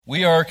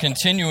We are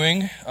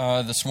continuing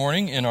this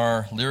morning in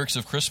our Lyrics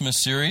of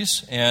Christmas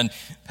series, and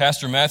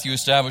Pastor Matthew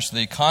established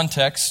the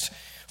context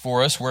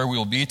for us where we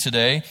will be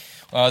today.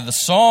 The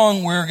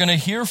song we're going to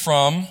hear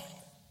from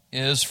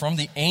is from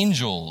the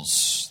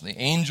Angels, the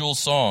Angel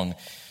Song.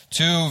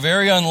 Two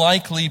very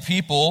unlikely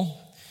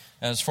people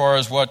as far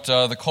as what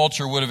the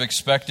culture would have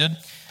expected.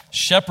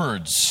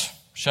 Shepherds.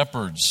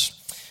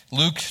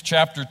 Luke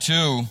chapter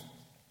 2,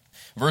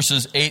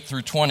 verses 8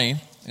 through 20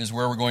 is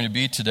where we're going to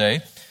be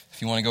today.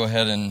 If you want to go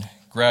ahead and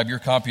grab your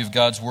copy of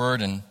God's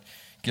Word and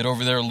get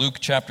over there, Luke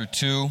chapter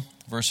 2,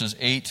 verses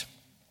 8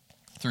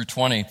 through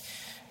 20.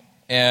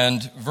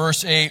 And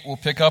verse 8 we'll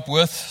pick up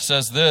with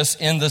says this: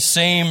 in the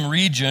same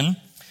region,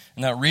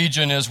 and that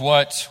region is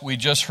what we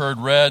just heard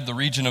read, the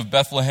region of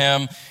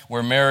Bethlehem,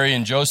 where Mary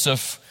and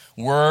Joseph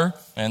were,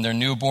 and their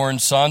newborn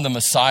son, the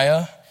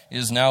Messiah,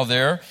 is now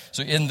there.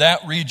 So in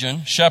that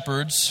region,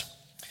 shepherds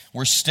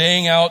were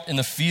staying out in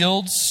the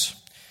fields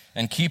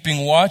and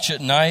keeping watch at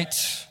night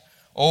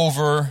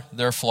over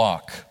their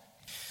flock.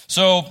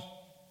 So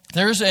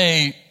there's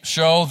a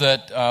show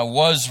that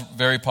was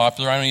very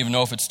popular. I don't even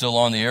know if it's still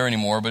on the air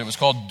anymore, but it was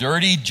called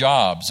Dirty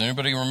Jobs.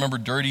 Anybody remember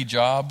Dirty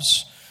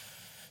Jobs?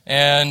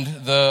 And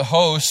the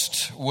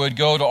host would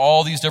go to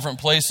all these different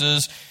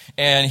places,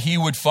 and he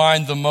would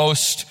find the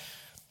most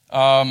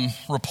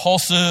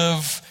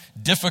repulsive,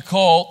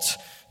 difficult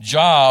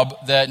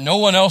job that no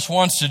one else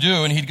wants to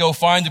do, and he'd go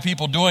find the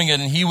people doing it,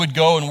 and he would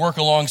go and work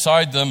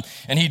alongside them,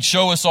 and he'd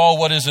show us all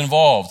what is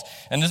involved.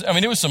 And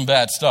it was some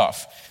bad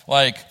stuff,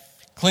 like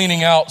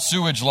cleaning out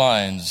sewage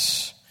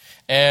lines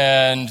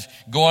and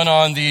going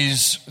on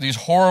these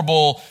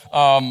horrible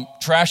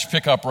trash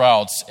pickup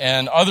routes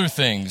and other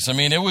things.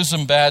 It was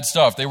some bad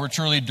stuff. They were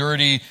truly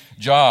dirty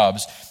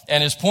jobs.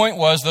 And his point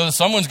was, though,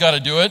 someone's got to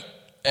do it,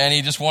 and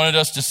he just wanted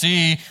us to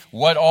see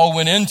what all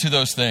went into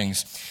those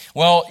things.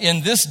 Well,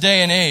 in this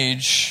day and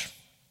age,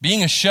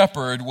 being a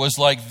shepherd was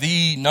like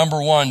the number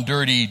one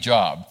dirty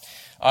job.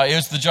 It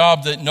was the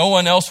job that no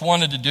one else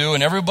wanted to do,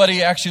 and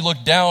everybody actually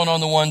looked down on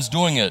the ones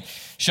doing it.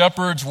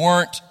 Shepherds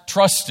weren't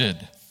trusted.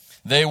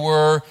 They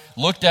were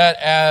looked at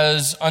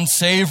as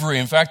unsavory.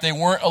 In fact, they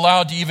weren't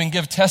allowed to even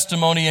give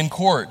testimony in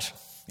court.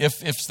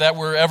 If that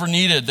were ever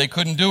needed, they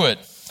couldn't do it.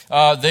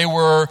 They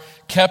were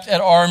kept at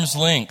arm's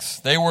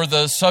length. They were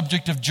the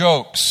subject of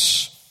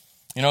jokes.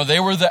 They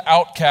were the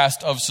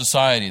outcast of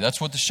society. That's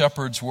what the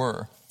shepherds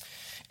were.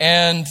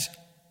 And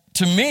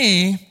to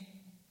me,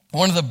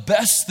 one of the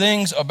best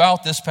things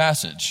about this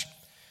passage,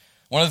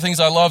 one of the things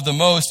I love the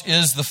most,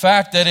 is the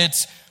fact that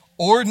it's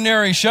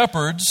ordinary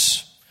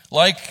shepherds,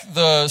 like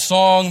the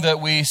song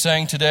that we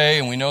sang today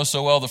and we know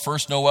so well, the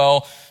first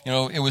Noel,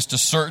 it was to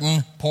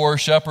certain poor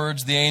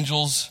shepherds the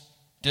angels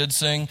did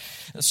sing.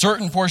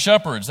 Certain poor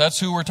shepherds, that's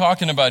who we're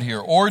talking about here.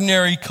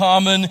 Ordinary,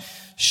 common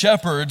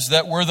shepherds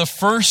that were the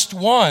first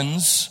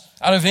ones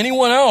out of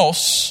anyone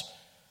else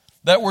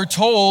that were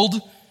told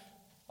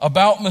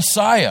about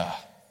Messiah.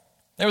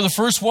 They were the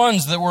first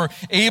ones that were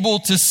able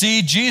to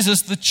see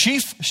Jesus, the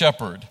chief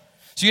shepherd.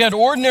 So you had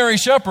ordinary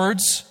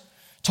shepherds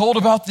told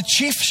about the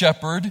chief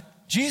shepherd,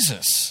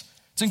 Jesus.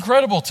 It's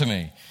incredible to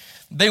me.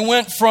 They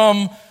went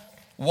from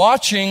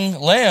watching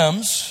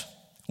lambs,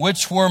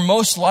 which were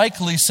most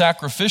likely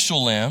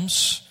sacrificial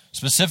lambs,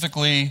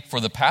 specifically for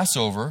the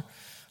Passover.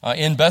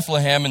 In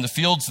Bethlehem, in the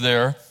fields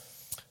there,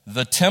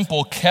 the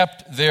temple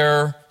kept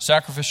their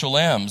sacrificial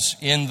lambs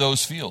in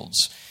those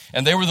fields.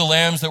 And they were the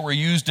lambs that were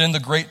used in the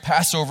great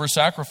Passover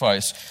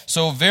sacrifice.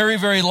 So very,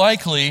 very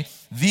likely,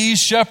 these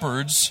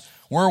shepherds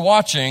were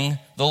watching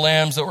the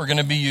lambs that were going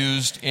to be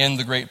used in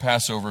the great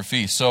Passover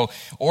feast. So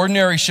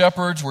ordinary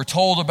shepherds were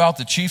told about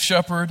the chief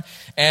shepherd,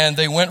 and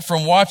they went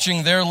from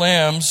watching their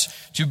lambs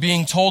to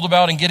being told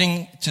about and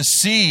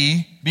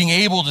being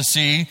able to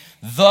see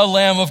the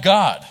Lamb of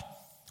God,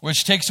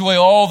 which takes away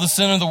all the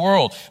sin of the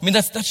world.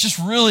 That's just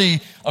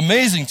really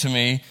amazing to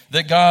me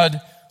that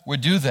God would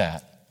do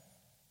that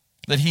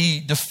he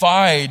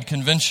defied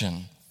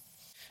convention.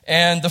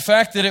 And the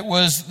fact that it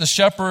was the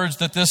shepherds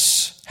that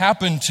this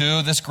happened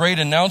to, this great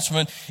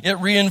announcement, it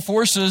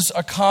reinforces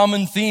a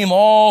common theme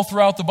all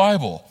throughout the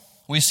Bible.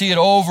 We see it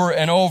over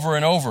and over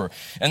and over.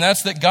 And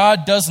that's that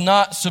God does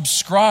not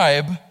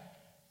subscribe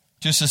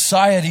to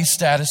society's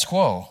status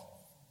quo.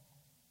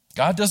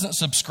 God doesn't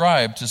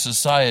subscribe to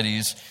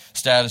society's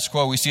status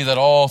quo. We see that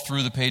all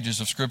through the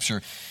pages of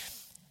Scripture.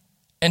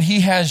 And he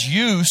has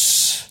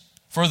use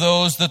for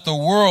those that the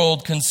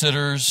world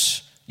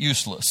considers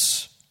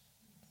useless.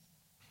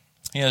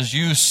 He has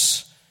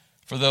use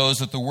for those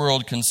that the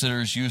world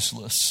considers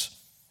useless.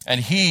 And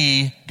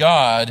he,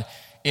 God,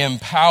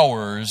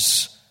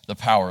 empowers the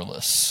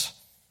powerless.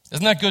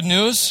 Isn't that good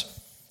news?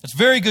 It's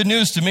very good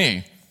news to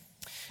me.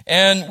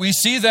 And we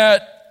see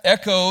that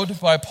echoed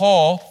by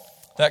Paul,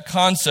 that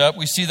concept.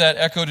 We see that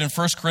echoed in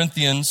 1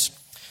 Corinthians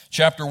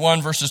chapter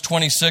 1, verses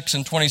 26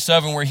 and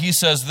 27, where he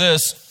says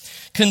this: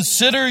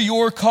 "Consider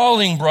your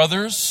calling,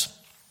 brothers.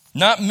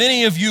 Not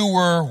many of you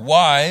were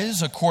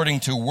wise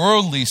according to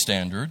worldly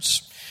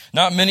standards.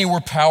 Not many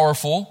were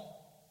powerful.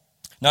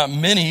 Not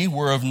many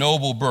were of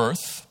noble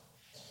birth.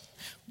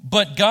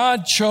 But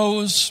God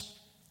chose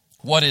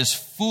what is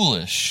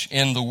foolish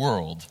in the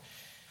world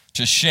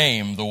to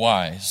shame the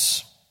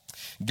wise.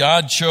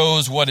 God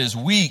chose what is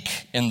weak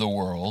in the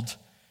world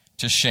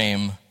to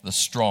shame the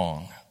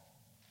strong.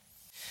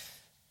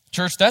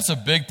 Church, that's a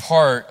big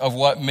part of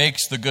what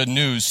makes the good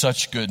news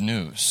such good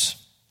news.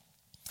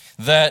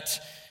 That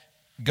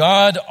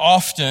God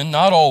often,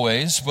 not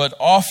always, but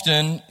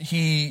often,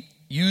 He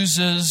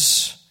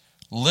uses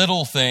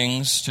little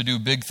things to do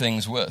big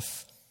things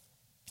with.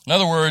 In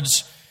other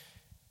words,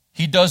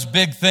 He does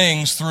big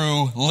things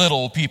through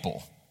little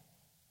people.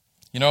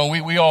 You know,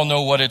 we all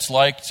know what it's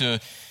like to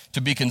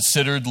be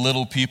considered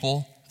little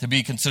people, to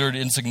be considered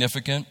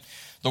insignificant.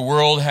 The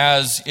world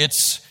has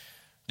its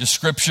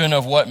description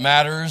of what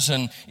matters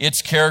and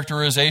its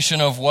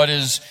characterization of what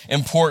is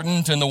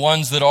important and the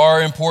ones that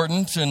are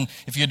important. And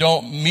if you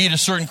don't meet a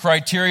certain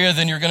criteria,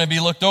 then you're going to be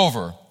looked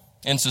over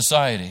in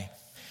society.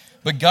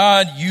 But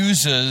God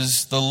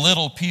uses the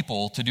little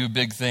people to do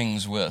big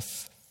things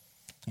with.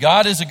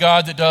 God is a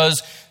God that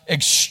does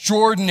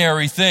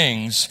extraordinary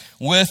things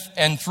with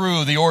and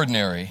through the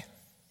ordinary.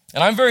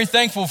 And I'm very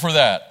thankful for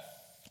that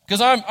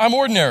because I'm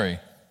ordinary,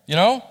 you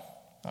know?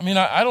 I mean,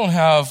 I don't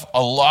have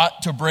a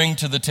lot to bring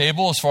to the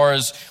table as far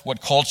as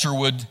what culture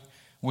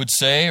would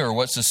say or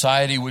what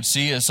society would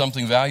see as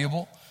something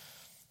valuable.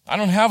 I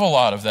don't have a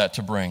lot of that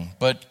to bring.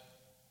 But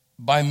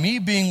by me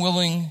being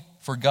willing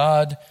for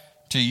God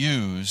to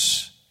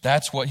use,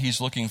 that's what He's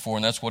looking for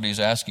and that's what He's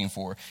asking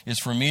for, is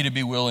for me to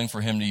be willing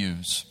for Him to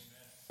use.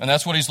 And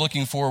that's what He's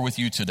looking for with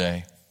you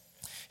today.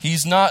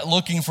 He's not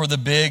looking for the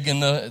big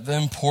and the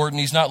important.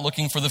 He's not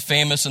looking for the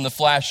famous and the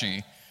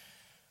flashy.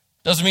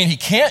 Doesn't mean He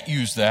can't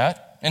use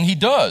that. And He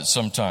does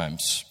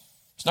sometimes.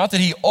 It's not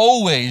that He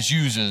always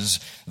uses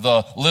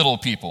the little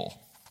people.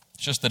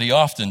 It's just that He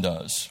often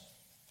does.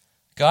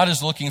 God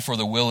is looking for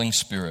the willing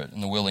spirit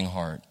and the willing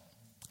heart.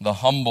 The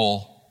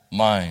humble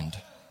mind.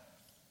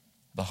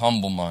 The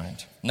humble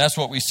mind. And that's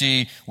what we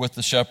see with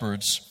the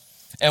shepherds.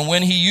 And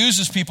when He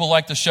uses people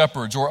like the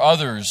shepherds or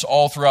others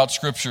all throughout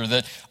Scripture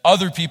that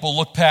other people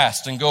look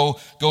past and go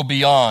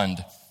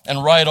beyond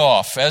and write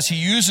off, as He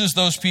uses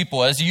those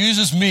people, as He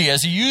uses me,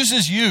 as He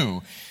uses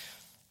you,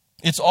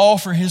 it's all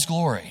for His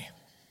glory.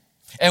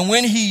 And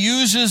when He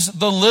uses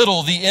the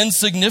little, the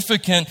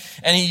insignificant,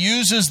 and He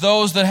uses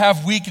those that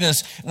have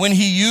weakness, when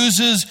He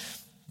uses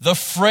the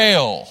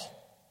frail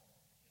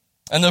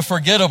and the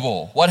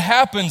forgettable, what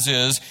happens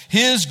is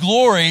His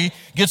glory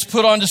gets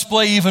put on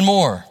display even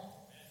more.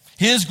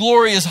 His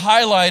glory is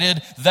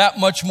highlighted that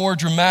much more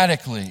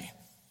dramatically.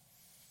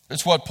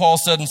 It's what Paul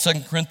said in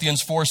 2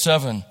 Corinthians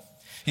 4:7.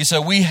 He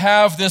said, we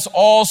have this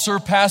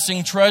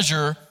all-surpassing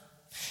treasure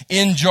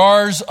in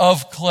jars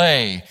of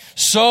clay,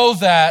 so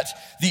that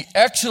the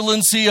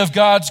excellency of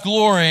God's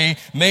glory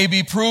may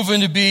be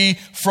proven to be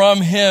from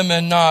Him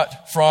and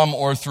not from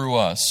or through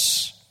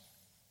us.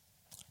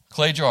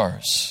 Clay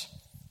jars,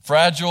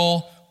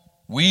 fragile,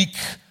 weak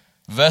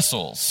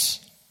vessels,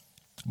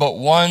 but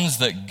ones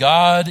that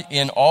God,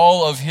 in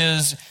all of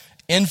His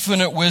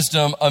infinite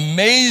wisdom,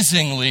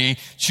 amazingly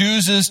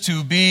chooses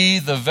to be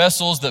the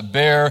vessels that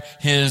bear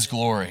His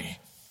glory.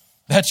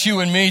 That's you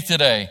and me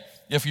today,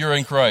 if you're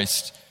in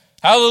Christ.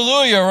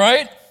 Hallelujah,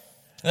 right?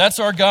 That's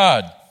our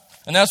God.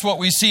 And that's what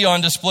we see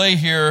on display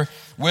here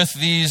with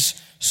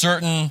these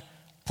certain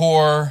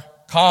poor,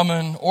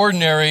 common,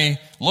 ordinary,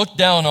 looked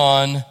down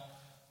on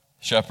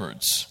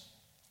shepherds.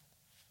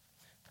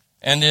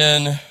 And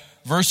in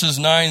verses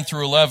 9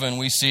 through 11,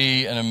 we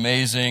see an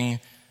amazing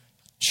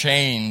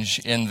change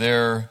in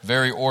their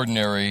very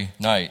ordinary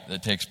night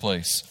that takes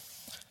place.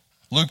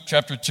 Luke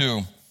chapter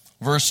 2,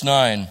 verse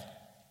 9.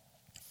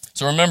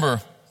 So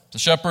remember, the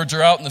shepherds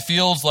are out in the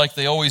fields like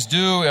they always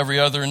do every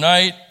other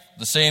night.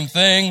 The same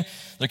thing.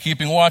 They're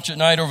keeping watch at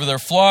night over their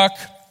flock.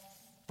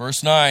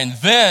 Verse 9.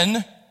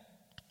 Then,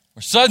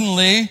 or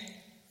suddenly,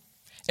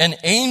 an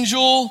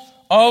angel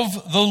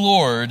of the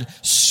Lord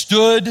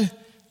stood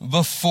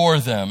before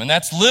them. And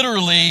that's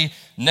literally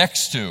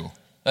next to.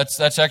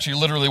 That's actually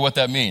literally what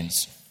that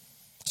means.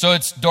 So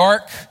it's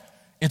dark.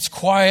 It's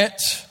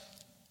quiet.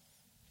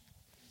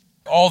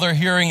 All they're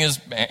hearing is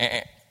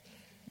meh,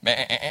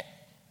 meh,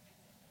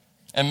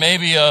 and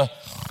maybe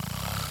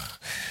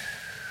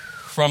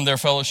from their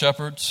fellow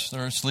shepherds that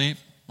are asleep,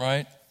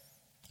 right?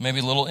 Maybe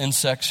little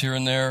insects here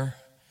and there.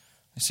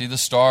 They see the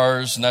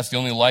stars, and that's the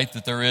only light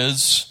that there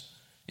is,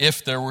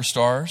 if there were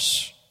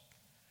stars.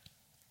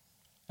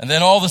 And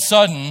then all of a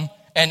sudden,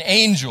 an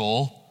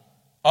angel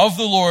of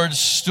the Lord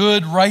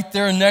stood right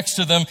there next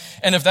to them.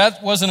 And if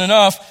that wasn't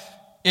enough,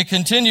 it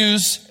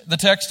continues, the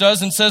text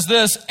does, and says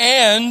this,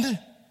 and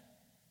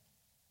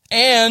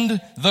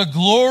the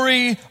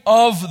glory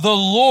of the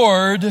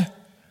Lord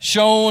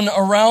shone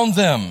around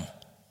them.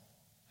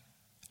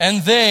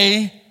 And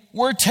they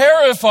were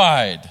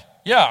terrified.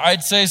 Yeah,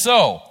 I'd say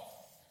so.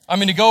 I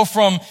mean, to go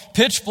from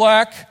pitch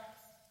black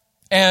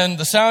and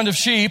the sound of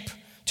sheep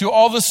to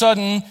all of a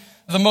sudden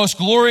the most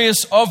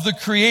glorious of the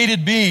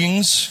created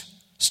beings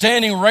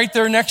standing right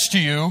there next to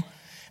you.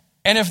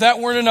 And if that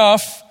weren't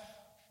enough,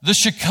 the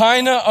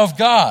Shekinah of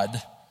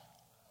God,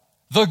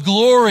 the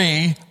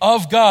glory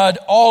of God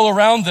all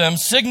around them,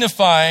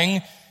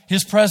 signifying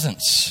his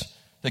presence,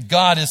 that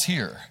God is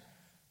here.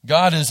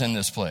 God is in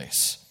this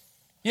place.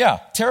 Yeah,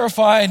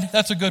 terrified,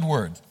 that's a good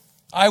word.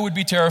 I would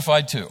be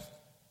terrified too.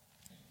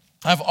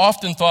 I've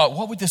often thought,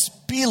 what would this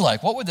be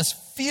like? What would this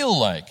feel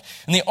like?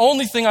 And the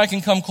only thing I can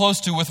come close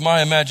to with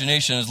my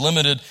imagination, as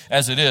limited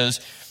as it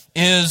is,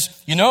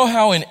 you know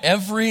how in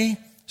every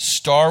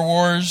Star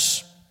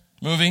Wars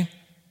movie,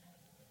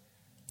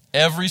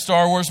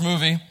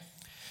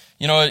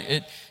 you know,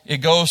 it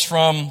goes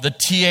from the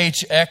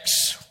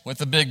THX with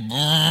the big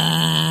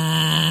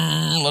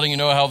letting you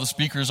know how the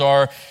speakers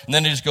are, and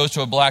then it just goes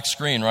to a black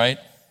screen, right?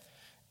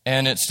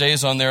 And it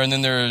stays on there, and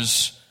then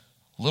there's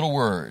little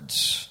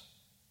words.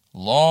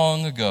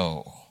 Long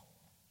ago,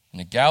 in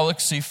a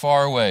galaxy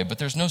far away, but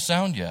there's no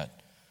sound yet.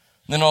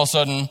 And then all of a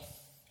sudden,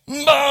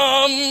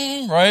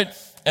 bum, right?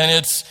 And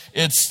it's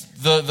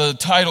the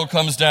title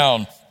comes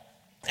down.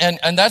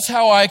 And that's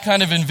how I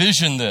kind of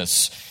envision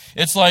this.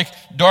 It's like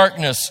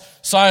darkness,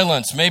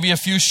 silence, maybe a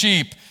few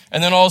sheep,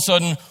 and then all of a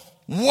sudden,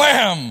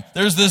 wham!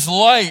 There's this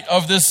light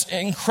of this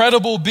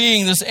incredible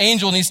being, this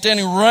angel, and he's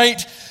standing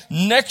right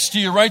next to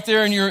you, right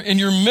there in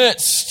your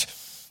midst.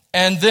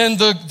 And then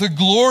the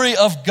glory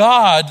of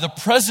God, the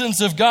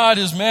presence of God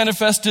is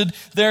manifested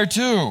there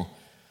too.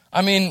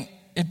 I mean,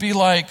 it'd be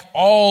like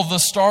all the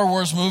Star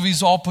Wars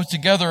movies all put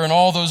together and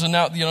all those,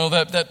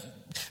 that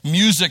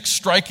music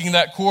striking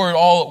that chord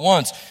all at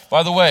once.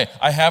 By the way,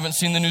 I haven't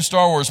seen the new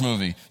Star Wars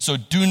movie, so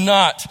do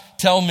not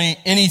tell me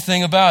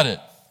anything about it.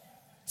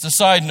 It's a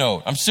side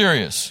note. I'm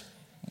serious.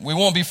 We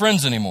won't be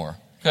friends anymore,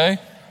 okay?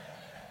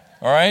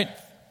 All right?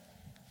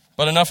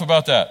 But enough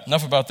about that.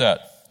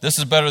 This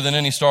is better than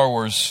any Star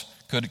Wars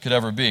could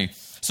ever be.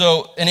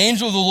 So an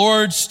angel of the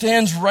Lord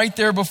stands right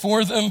there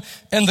before them,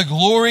 and the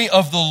glory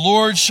of the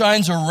Lord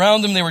shines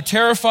around them. They were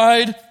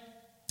terrified.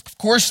 Of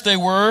course they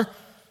were.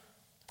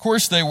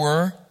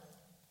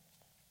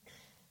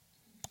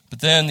 But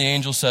then the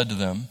angel said to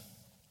them,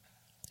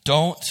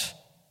 "Don't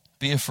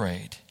be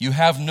afraid. You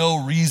have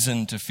no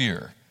reason to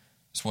fear."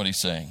 That's what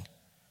he's saying.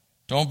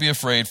 Don't be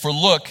afraid. For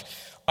look,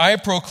 I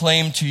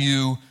proclaim to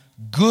you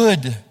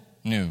good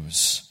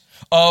news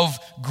of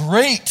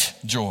great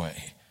joy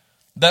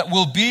that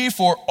will be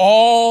for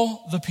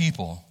all the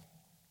people.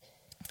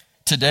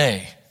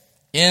 Today,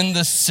 in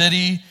the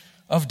city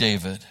of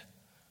David,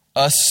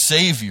 a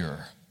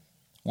Savior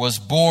was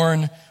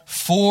born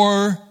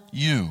for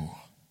you,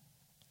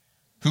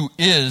 who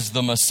is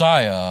the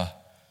Messiah,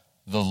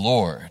 the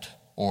Lord,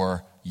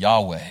 or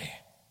Yahweh,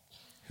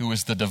 who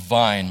is the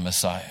divine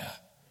Messiah.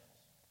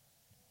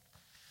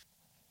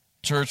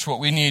 Church, what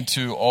we need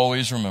to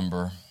always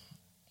remember,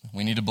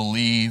 we need to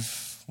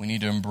believe, we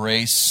need to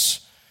embrace,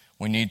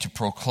 we need to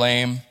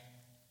proclaim,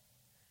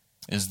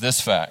 is this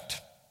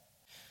fact,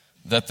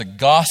 that the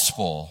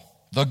gospel,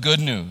 the good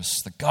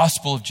news, the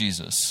gospel of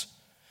Jesus,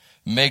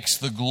 makes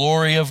the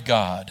glory of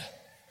God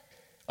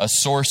a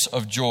source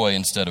of joy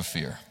instead of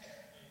fear.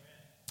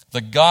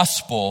 The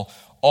gospel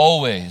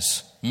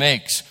always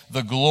makes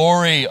the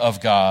glory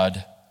of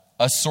God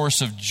a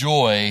source of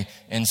joy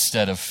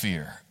instead of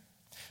fear.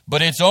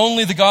 But it's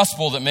only the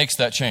gospel that makes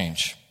that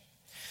change.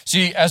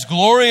 See, as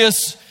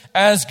glorious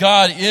as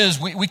God is,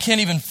 we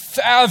can't even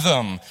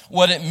fathom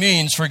what it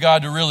means for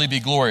God to really be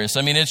glorious.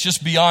 I mean, it's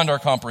just beyond our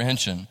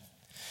comprehension.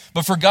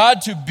 But for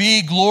God to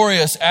be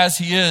glorious as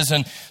he is,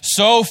 and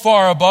so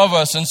far above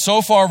us and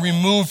so far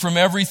removed from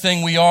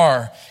everything we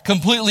are,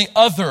 completely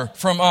other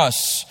from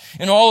us,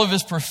 in all of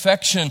his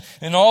perfection,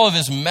 in all of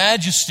his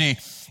majesty,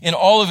 in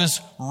all of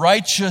his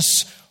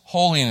righteous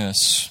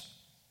holiness,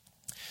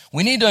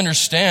 we need to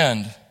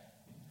understand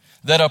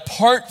that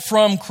apart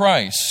from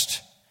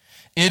Christ,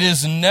 it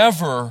is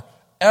never,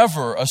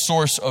 ever a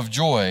source of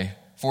joy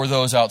for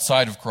those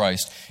outside of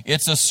Christ.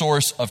 It's a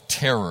source of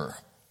terror.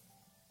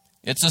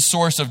 It's a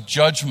source of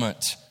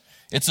judgment.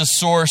 It's a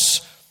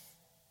source,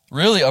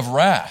 really, of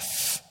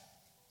wrath.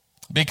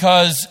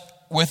 Because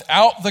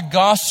without the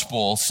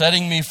gospel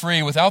setting me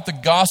free, without the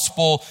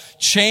gospel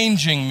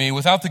changing me,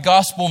 without the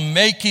gospel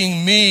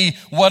making me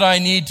what I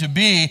need to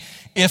be,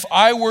 if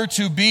I were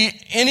to be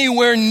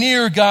anywhere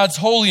near God's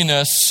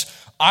holiness,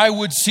 I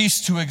would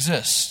cease to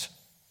exist.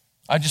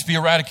 I'd just be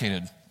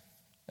eradicated.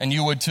 And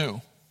you would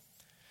too.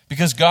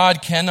 Because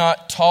God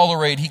cannot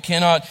tolerate, he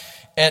cannot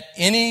at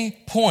any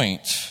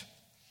point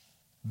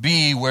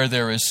be where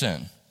there is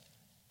sin.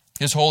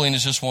 His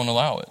holiness just won't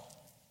allow it.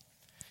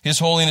 His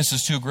holiness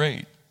is too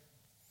great.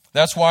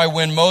 That's why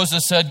when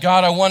Moses said,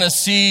 God, I want to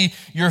see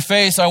your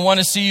face. I want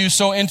to see you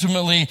so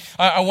intimately.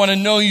 I want to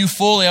know you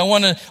fully. I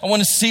want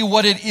to see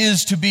what it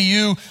is to be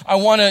you. I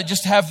want to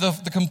just have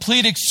the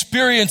complete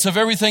experience of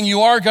everything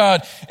you are,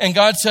 God. And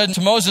God said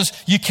to Moses,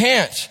 you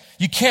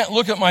can't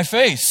look at my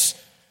face,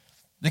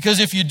 because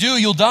if you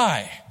do, you'll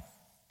die.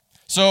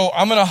 So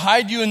I'm going to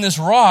hide you in this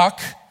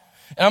rock,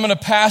 and I'm going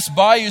to pass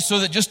by you so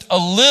that just a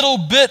little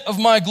bit of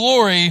my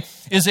glory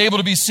is able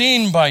to be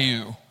seen by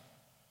you.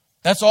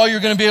 That's all you're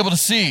going to be able to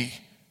see.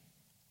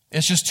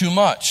 It's just too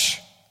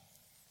much.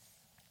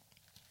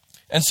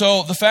 And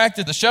so the fact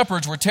that the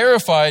shepherds were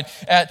terrified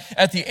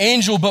at the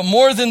angel, but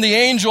more than the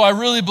angel, I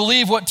really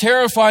believe what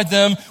terrified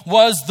them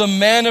was the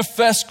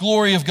manifest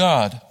glory of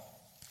God.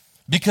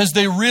 Because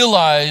they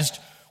realized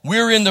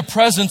we're in the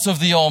presence of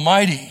the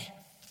Almighty.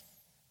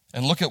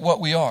 And look at what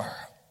we are.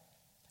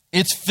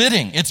 It's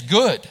fitting, it's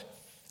good,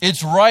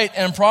 it's right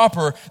and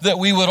proper that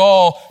we would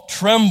all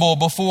tremble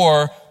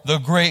before the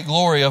great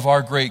glory of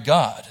our great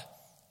God.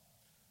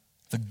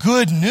 The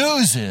good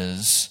news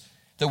is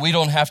that we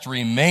don't have to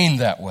remain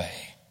that way.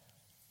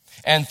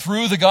 And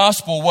through the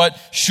gospel, what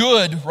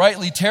should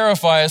rightly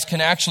terrify us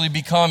can actually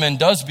become and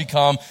does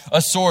become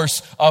a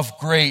source of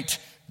great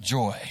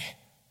joy.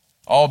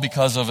 All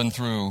because of and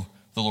through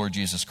the Lord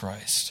Jesus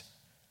Christ.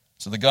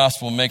 So the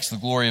gospel makes the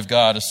glory of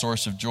God a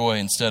source of joy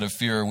instead of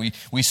fear.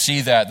 We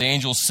see that, the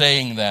angel's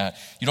saying that.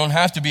 You don't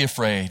have to be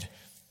afraid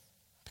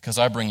because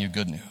I bring you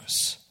good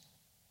news.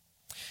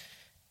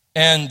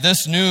 And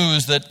this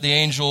news that the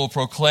angel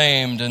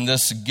proclaimed and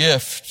this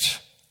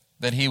gift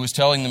that he was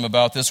telling them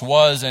about, this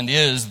was and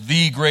is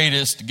the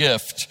greatest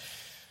gift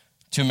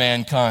to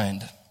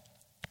mankind.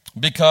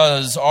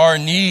 Because our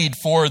need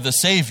for the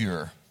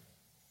Savior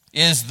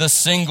is the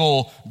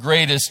single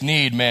greatest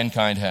need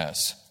mankind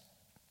has.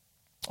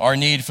 Our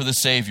need for the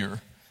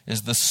Savior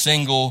is the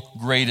single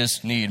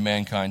greatest need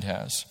mankind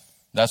has.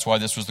 That's why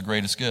this was the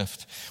greatest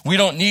gift. We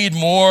don't need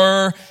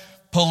more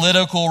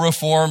political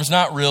reforms,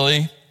 not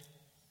really.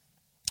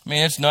 I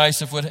mean, it's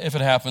nice if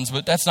it happens,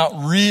 but that's not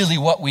really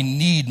what we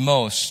need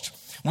most.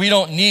 We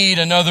don't need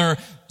another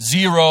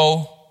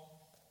zero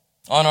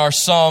on our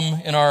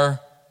sum in our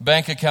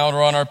bank account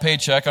or on our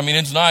paycheck. I mean,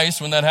 it's nice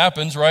when that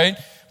happens, right?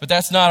 But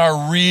that's not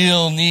our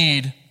real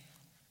need.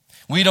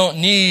 We don't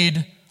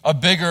need a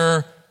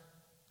bigger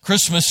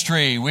Christmas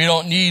tree. We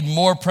don't need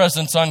more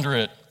presents under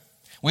it.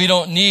 We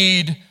don't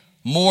need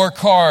more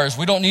cars.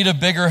 We don't need a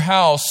bigger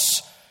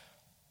house.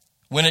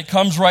 When it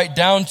comes right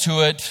down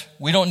to it,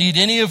 we don't need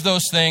any of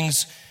those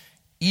things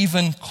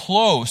even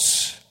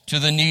close to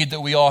the need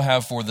that we all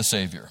have for the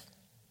Savior.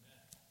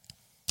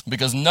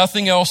 Because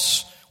nothing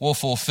else will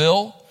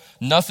fulfill,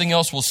 nothing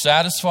else will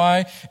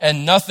satisfy,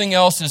 and nothing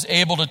else is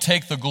able to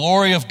take the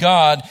glory of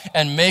God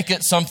and make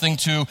it something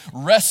to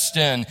rest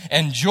in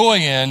and joy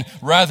in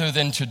rather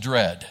than to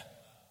dread.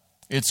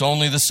 It's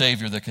only the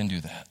Savior that can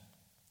do that.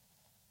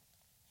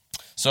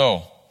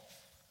 So,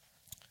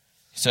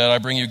 he said, I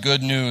bring you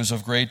good news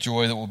of great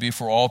joy that will be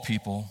for all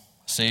people.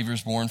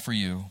 Savior's born for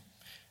you.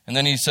 And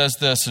then he says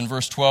this in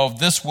verse 12,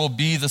 this will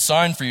be the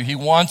sign for you. He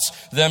wants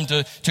them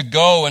to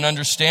go and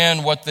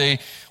understand what they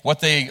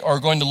are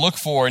going to look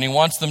for, and he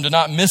wants them to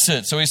not miss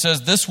it. So he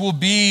says, this will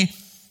be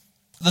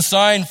the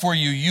sign for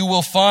you. You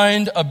will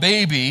find a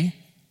baby.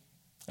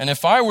 And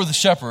if I were the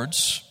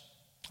shepherds,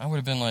 I would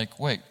have been like,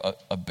 wait,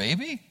 a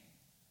baby?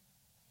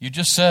 You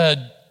just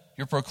said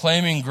you're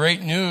proclaiming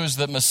great news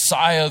that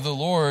Messiah the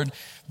Lord,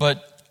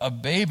 but a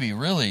baby,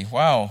 really?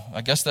 Wow. I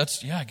guess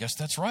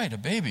that's right, a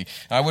baby.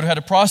 I would have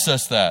had to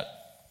process that.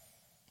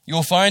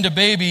 You'll find a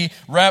baby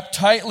wrapped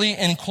tightly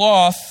in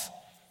cloth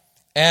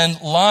and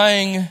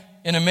lying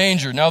in a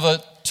manger. Now,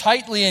 the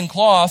tightly in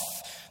cloth,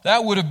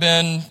 that would have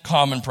been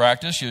common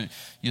practice.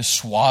 You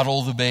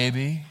swaddle the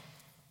baby.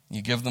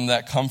 You give them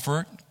that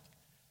comfort.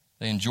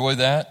 They enjoy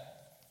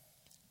that.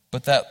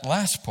 But that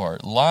last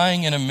part,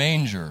 lying in a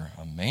manger.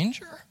 A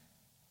manger?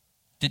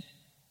 Did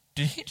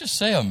he just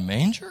say a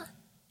manger?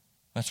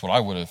 That's what I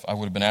would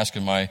have been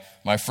asking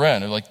my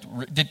friend. Like,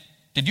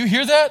 did you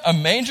hear that? A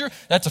manger?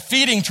 That's a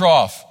feeding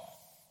trough.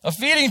 A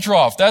feeding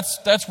trough.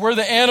 That's where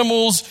the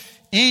animals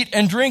eat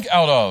and drink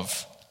out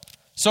of.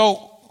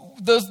 So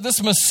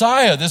this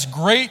Messiah, this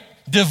great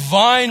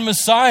divine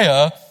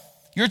Messiah,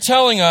 you're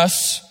telling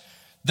us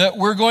that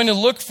we're going to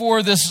look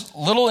for this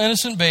little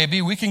innocent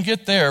baby. We can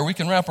get there. We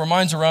can wrap our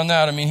minds around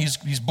that. I mean,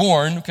 he's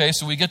born, okay,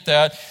 so we get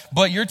that.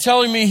 But you're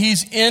telling me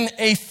he's in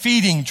a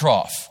feeding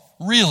trough.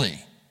 Really?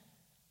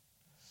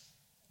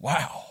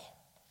 Wow.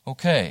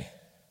 Okay.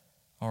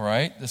 All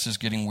right. This is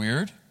getting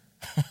weird.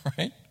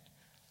 Right?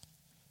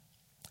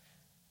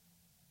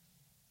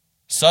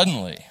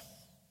 Suddenly,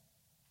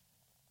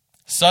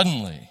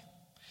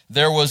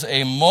 there was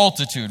a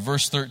multitude,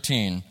 verse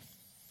 13,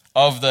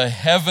 of the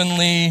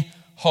heavenly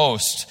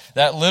host.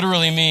 That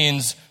literally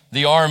means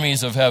the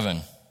armies of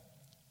heaven.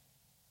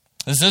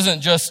 This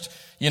isn't just,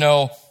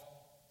 a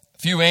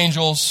few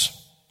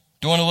angels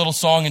doing a little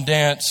song and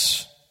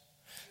dance.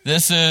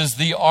 This is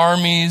the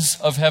armies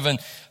of heaven.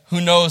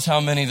 Who knows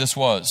how many this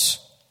was?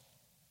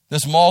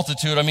 This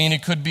multitude,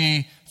 it could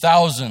be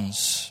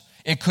thousands.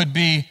 It could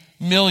be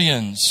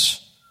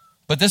millions.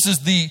 But this is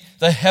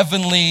the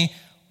heavenly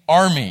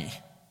army.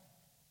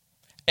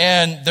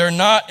 And they're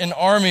not an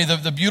army.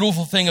 The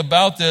beautiful thing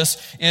about this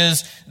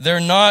is they're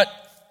not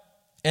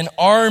an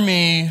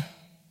army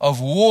of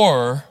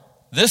war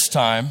this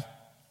time.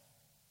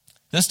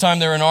 This time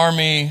they're an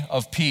army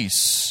of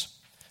peace.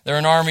 They're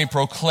an army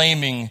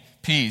proclaiming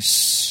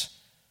peace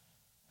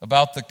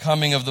about the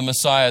coming of the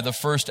Messiah, the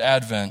first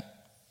advent.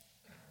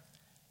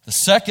 The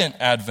second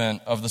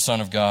advent of the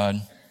Son of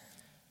God,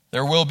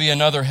 there will be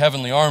another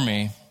heavenly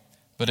army,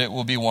 but it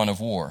will be one of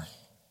war.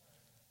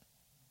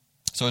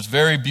 So it's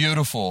very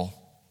beautiful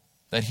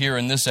that here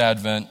in this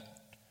Advent,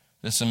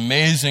 this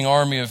amazing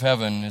army of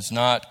heaven is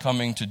not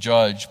coming to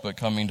judge, but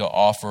coming to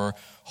offer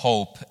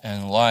hope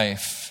and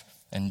life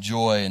and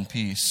joy and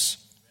peace.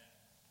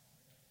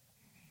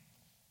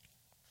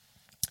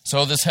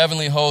 So this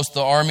heavenly host,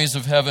 the armies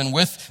of heaven,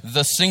 with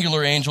the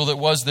singular angel that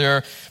was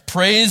there,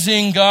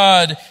 praising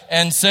God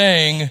and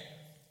saying,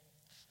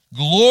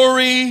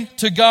 "Glory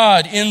to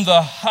God in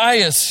the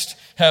highest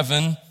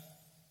heaven,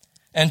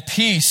 and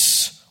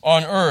peace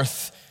on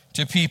earth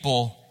to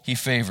people he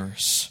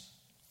favors."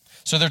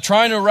 So they're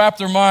trying to wrap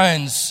their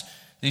minds,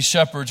 these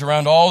shepherds,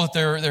 around all that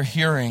they're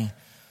hearing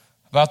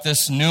about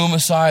this new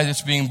Messiah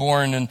that's being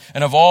born.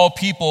 And of all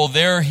people,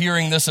 they're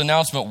hearing this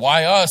announcement.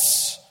 Why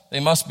us?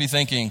 They must be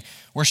thinking,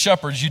 we're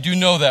shepherds. You do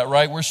know that,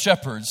 right? We're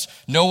shepherds.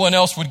 No one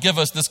else would give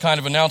us this kind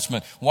of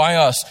announcement. Why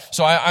us?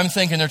 So I'm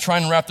thinking they're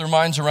trying to wrap their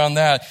minds around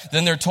that.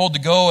 Then they're told to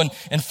go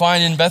and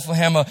find in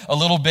Bethlehem a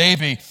little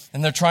baby.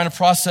 And they're trying to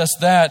process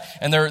that.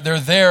 And they're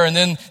there. And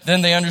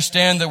then they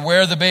understand that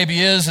where the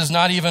baby is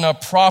not even a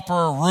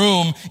proper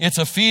room. It's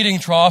a feeding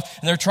trough.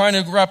 And they're trying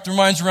to wrap their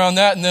minds around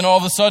that. And then all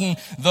of a sudden,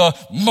 the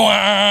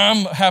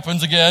mom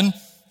happens again.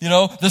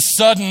 The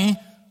sudden,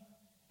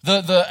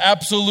 the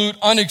absolute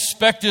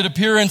unexpected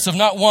appearance of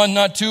not one,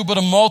 not two, but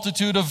a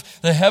multitude of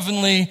the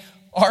heavenly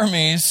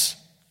armies.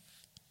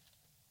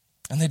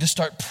 And they just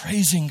start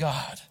praising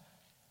God.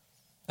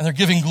 And they're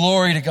giving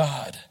glory to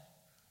God.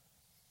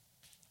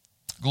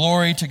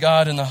 Glory to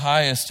God in the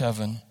highest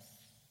heaven.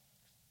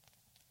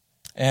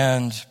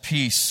 And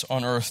peace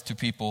on earth to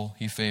people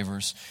he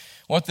favors.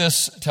 What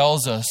this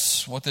tells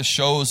us, what this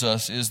shows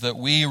us, is that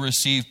we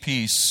receive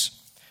peace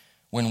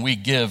when we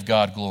give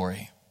God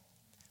glory.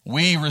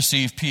 We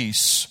receive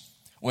peace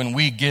when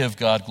we give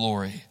God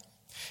glory.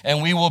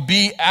 And we will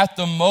be at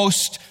the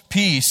most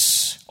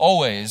peace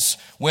always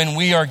when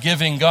we are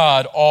giving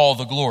God all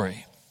the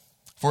glory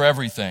for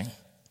everything.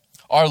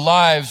 Our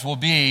lives will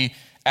be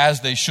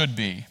as they should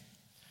be.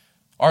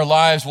 Our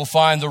lives will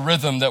find the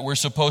rhythm that we're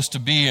supposed to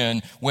be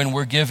in when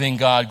we're giving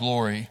God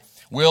glory.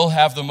 We'll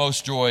have the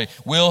most joy.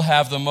 We'll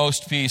have the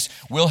most peace.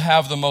 We'll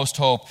have the most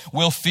hope.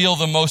 We'll feel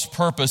the most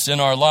purpose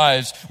in our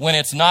lives when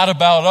it's not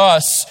about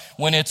us,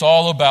 when it's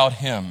all about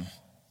Him.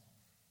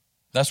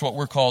 That's what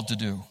we're called to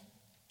do.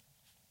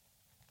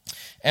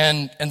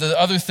 And the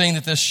other thing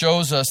that this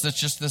shows us,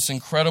 that's just this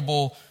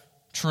incredible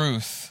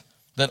truth,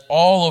 that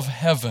all of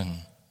heaven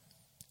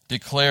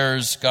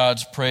declares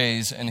God's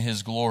praise and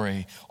His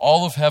glory.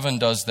 All of heaven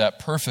does that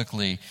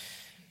perfectly.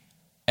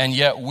 And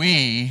yet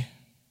we,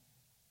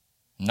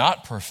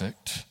 not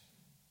perfect,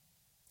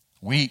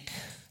 weak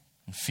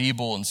and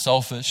feeble and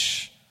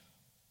selfish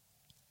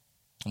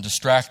and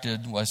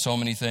distracted by so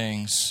many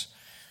things,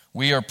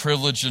 we are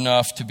privileged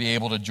enough to be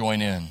able to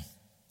join in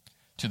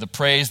to the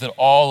praise that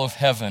all of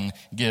heaven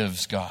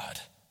gives God.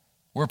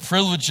 We're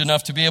privileged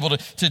enough to be able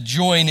to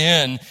join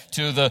in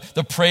to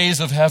the praise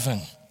of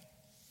heaven.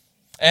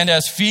 And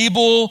as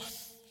feeble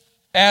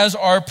as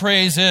our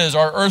praise is,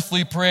 our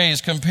earthly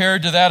praise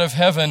compared to that of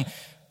heaven,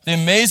 the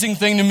amazing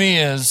thing to me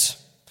is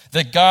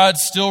that God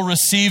still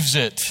receives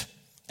it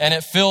and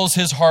it fills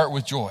His heart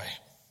with joy.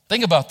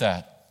 Think about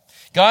that.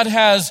 God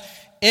has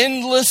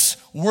endless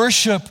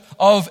worship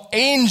of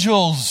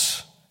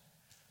angels.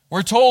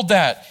 We're told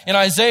that in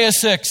Isaiah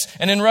 6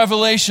 and in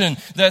Revelation,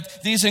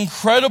 that these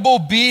incredible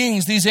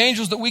beings, these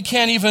angels that we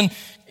can't even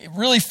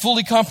really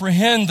fully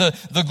comprehend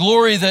the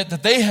glory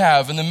that they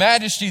have and the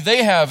majesty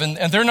they have, and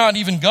they're not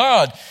even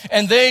God.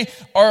 And they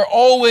are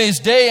always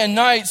day and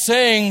night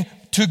saying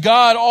to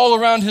God all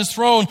around His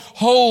throne,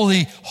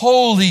 "Holy,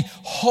 holy,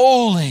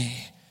 holy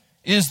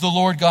is the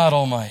Lord God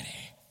Almighty."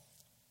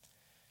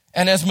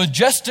 And as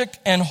majestic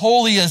and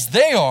holy as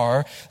they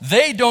are,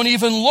 they don't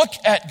even look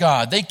at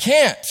God. They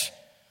can't.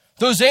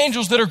 Those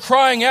angels that are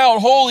crying out,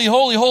 "Holy,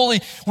 holy,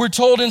 holy," we're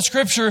told in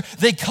Scripture,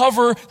 they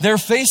cover their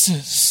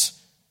faces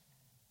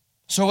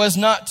so as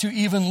not to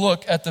even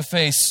look at the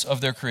face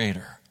of their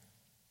Creator.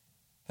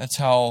 That's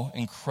how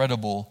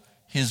incredible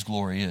His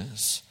glory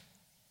is.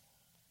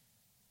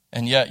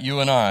 And yet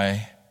you and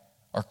I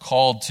are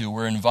called to,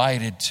 we're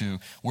invited to,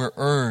 we're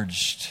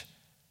urged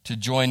to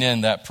join in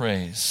that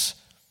praise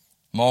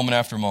moment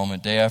after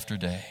moment, day after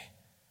day.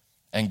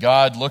 And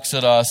God looks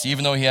at us,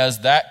 even though He has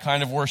that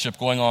kind of worship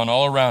going on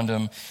all around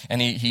Him, and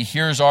He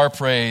hears our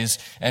praise,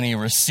 and He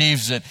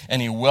receives it,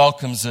 and He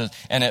welcomes it,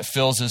 and it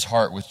fills His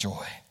heart with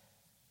joy.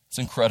 It's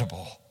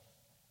incredible.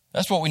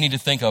 That's what we need to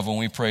think of when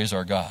we praise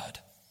our God.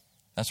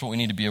 That's what we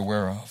need to be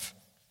aware of.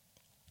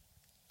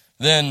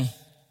 Then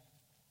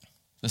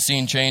the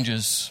scene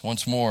changes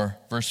once more.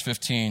 Verse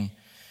 15.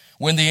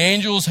 When the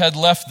angels had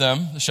left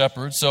them, the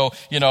shepherds, so,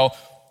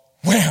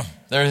 wham,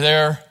 they're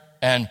there,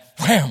 and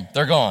wham,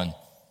 they're gone.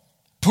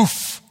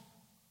 Poof.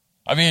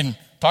 I mean,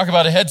 talk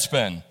about a head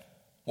spin.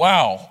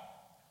 Wow.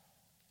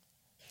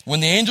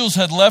 When the angels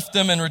had left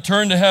them and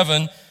returned to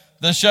heaven,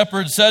 the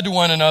shepherds said to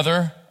one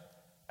another,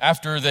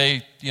 after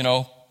they,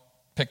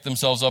 picked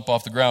themselves up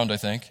off the ground, I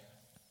think.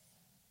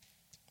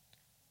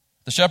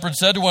 The shepherds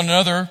said to one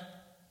another,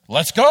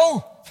 "Let's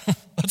go."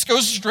 Let's go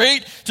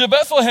straight to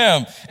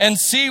Bethlehem and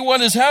see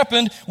what has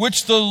happened,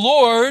 which the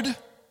Lord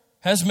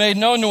has made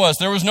known to us.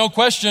 There was no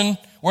question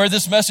where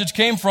this message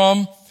came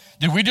from.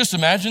 Did we just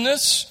imagine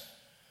this?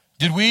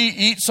 Did we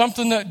eat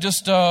something that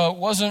just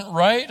wasn't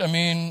right? I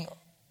mean,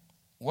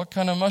 what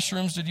kind of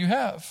mushrooms did you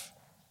have,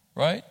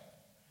 right?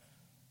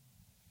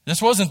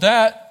 This wasn't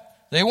that.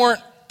 They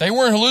weren't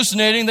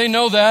hallucinating. They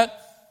know that.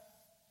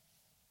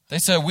 They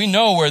said, we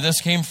know where this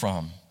came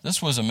from.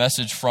 This was a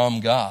message from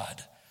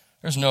God.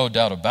 There's no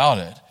doubt about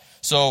it.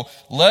 So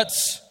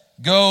let's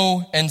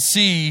go and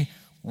see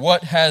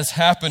what has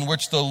happened,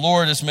 which the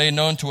Lord has made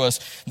known to us.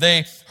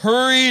 They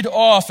hurried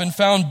off and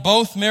found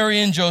both Mary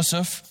and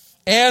Joseph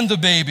and the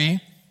baby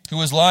who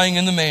was lying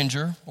in the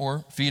manger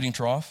or feeding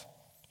trough.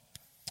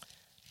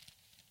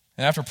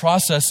 And after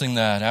processing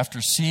that,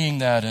 after seeing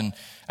that, and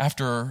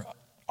after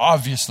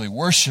obviously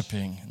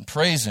worshiping and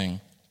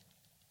praising,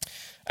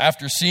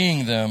 after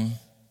seeing them,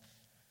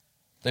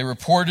 they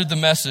reported the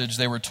message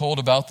they were told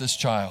about this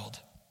child.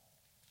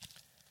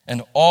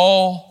 And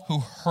all who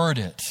heard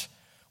it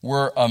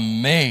were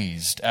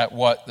amazed at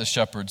what the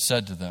shepherds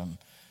said to them.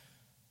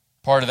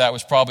 Part of that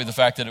was probably the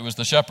fact that it was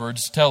the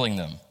shepherds telling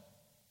them.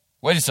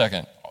 Wait a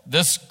second.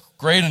 This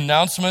great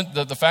announcement,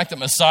 that the fact that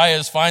Messiah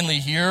is finally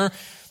here,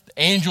 the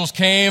angels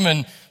came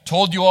and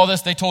told you all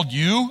this. They told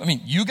you? I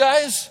mean, you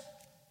guys?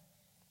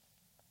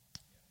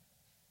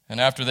 And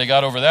after they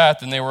got over that,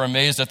 then they were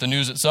amazed at the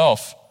news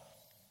itself.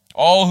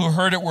 All who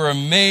heard it were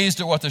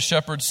amazed at what the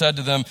shepherds said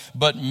to them.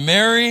 But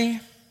Mary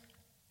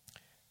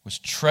was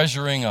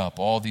treasuring up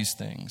all these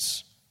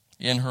things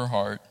in her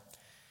heart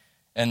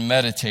and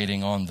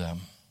meditating on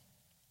them.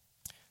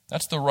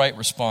 That's the right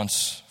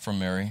response from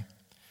Mary.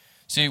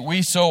 See,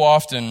 we so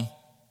often,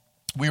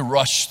 we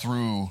rush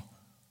through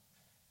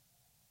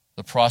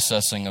the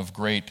processing of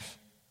great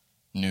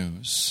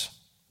news.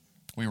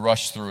 We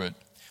rush through it.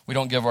 We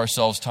don't give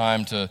ourselves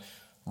time to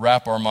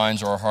wrap our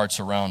minds or our hearts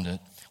around it.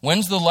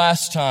 When's the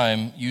last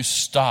time you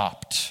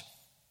stopped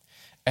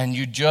and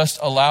you just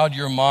allowed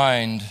your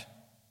mind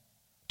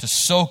to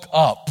soak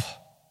up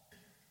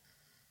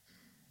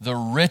the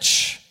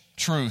rich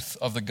truth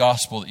of the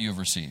gospel that you've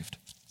received?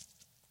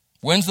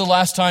 When's the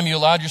last time you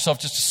allowed yourself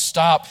just to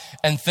stop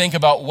and think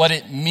about what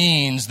it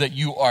means that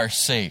you are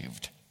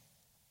saved?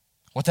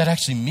 What that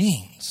actually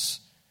means.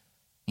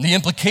 And the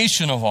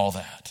implication of all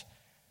that.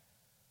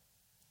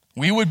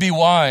 We would be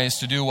wise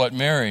to do what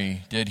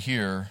Mary did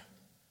here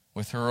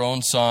with her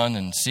own son,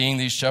 and seeing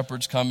these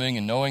shepherds coming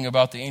and knowing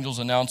about the angel's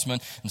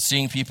announcement and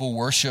seeing people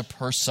worship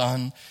her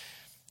son.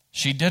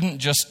 She didn't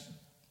just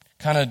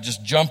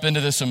jump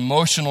into this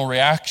emotional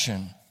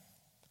reaction,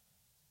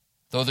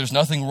 though there's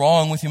nothing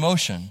wrong with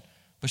emotion,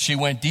 but she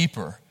went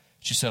deeper.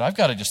 She said, I've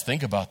got to just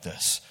think about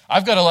this.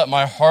 I've got to let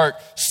my heart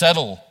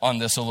settle on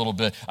this a little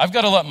bit. I've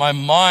got to let my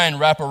mind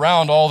wrap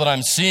around all that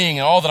I'm seeing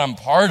and all that I'm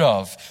part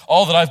of,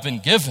 all that I've been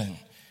given.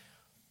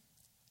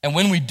 And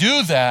when we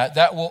do that,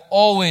 that will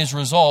always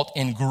result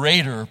in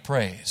greater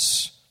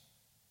praise.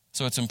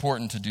 So it's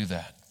important to do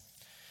that.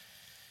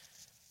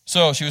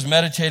 So she was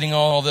meditating on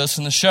all this,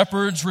 and the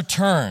shepherds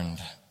returned.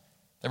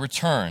 They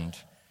returned,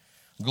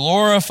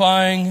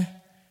 glorifying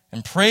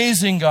and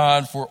praising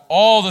God for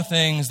all the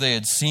things they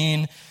had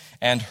seen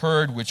and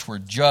heard, which were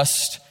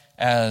just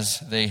as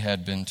they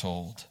had been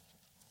told.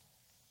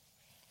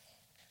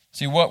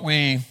 See, what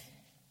we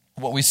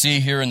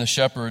see here in the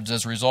shepherds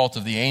as a result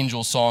of the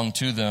angel song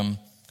to them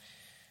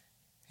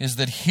is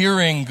that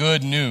hearing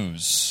good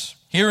news,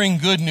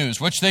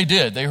 which they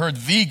did, they heard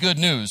the good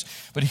news,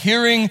 but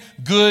hearing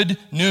good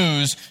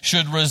news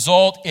should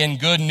result in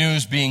good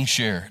news being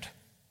shared.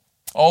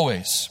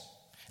 Always.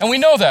 And we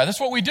know that.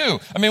 That's what we do.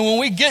 I mean, when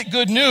we get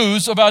good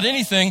news about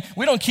anything,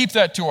 we don't keep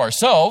that to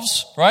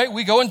ourselves, right?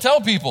 We go and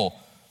tell people.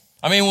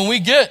 I mean, when we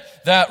get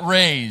that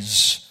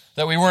raise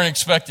that we weren't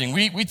expecting,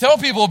 we tell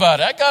people about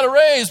it. I got a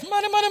raise.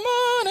 Money, money,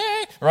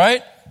 money.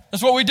 Right?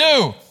 That's what we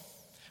do.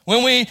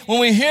 When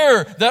we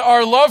hear that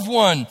our loved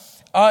one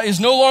is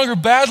no longer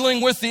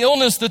battling with the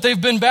illness that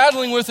they've been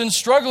battling with and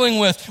struggling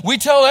with, we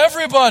tell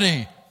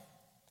everybody.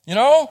 You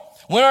know?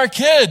 When our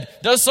kid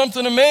does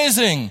something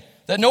amazing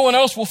that no one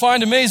else will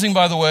find amazing,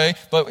 by the way,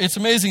 but it's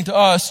amazing to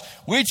us,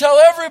 we tell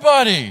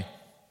everybody.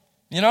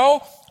 You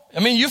know?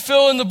 I mean, you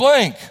fill in the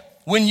blank.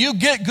 When you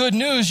get good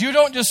news, you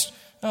don't just,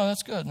 oh,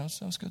 that's good.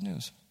 That's good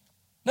news.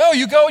 No,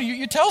 you go,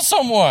 you tell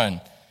someone.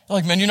 You're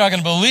like, man, you're not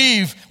going to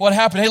believe what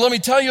happened. Hey, let me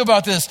tell you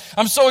about this.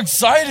 I'm so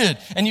excited.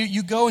 And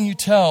you go and you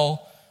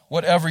tell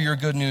whatever your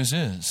good news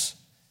is.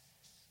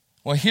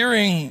 Well,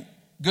 hearing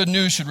good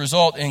news should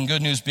result in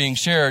good news being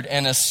shared,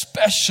 and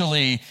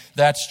especially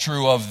that's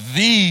true of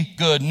the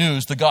good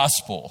news, the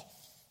gospel.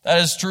 That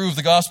is true of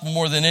the gospel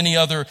more than any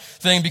other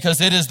thing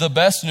because it is the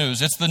best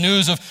news. It's the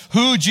news of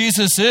who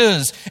Jesus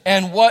is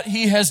and what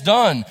he has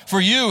done for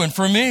you and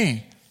for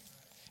me.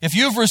 If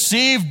you've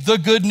received the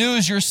good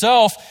news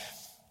yourself,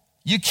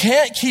 you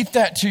can't keep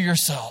that to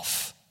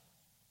yourself.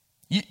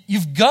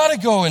 You've got to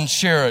go and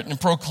share it and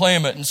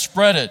proclaim it and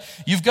spread it.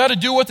 You've got to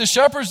do what the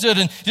shepherds did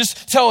and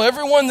just tell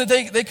everyone that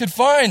they could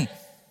find.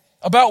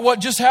 about what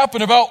just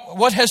happened, about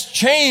what has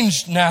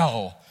changed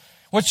now.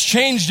 What's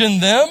changed in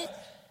them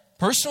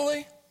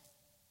personally?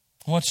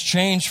 What's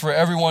changed for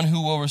everyone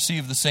who will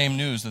receive the same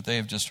news that they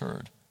have just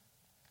heard?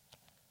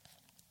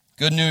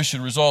 Good news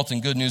should result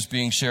in good news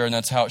being shared, and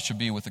that's how it should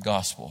be with the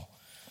gospel,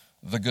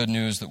 the good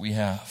news that we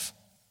have.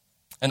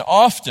 And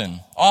often,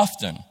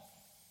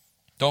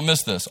 don't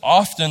miss this,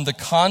 often the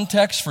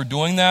context for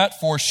doing that,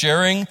 for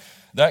sharing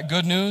that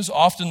good news,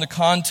 often the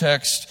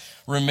context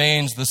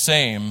remains the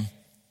same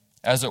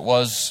as it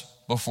was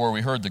before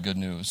we heard the good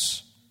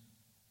news.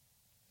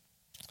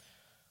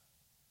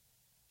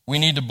 We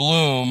need to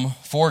bloom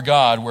for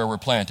God where we're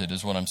planted,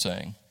 is what I'm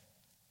saying.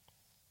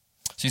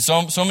 See,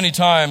 so many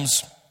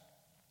times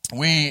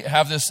we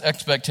have this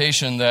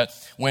expectation that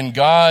when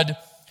God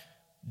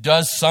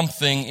does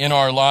something in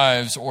our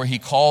lives, or He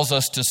calls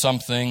us to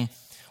something,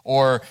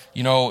 or,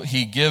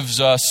 He gives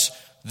us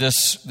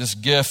this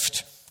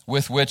gift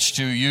with which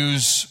to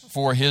use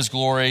for His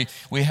glory,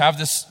 we have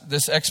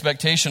this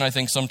expectation, I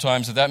think,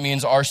 sometimes that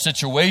means our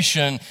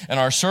situation and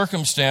our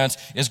circumstance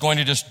is going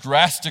to just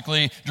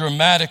drastically,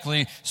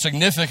 dramatically,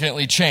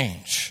 significantly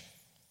change.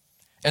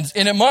 And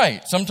it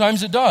might.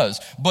 Sometimes it does.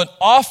 But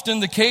often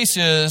the case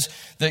is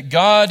that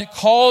God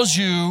calls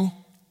you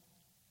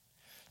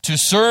to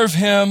serve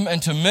Him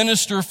and to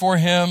minister for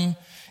Him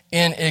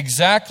in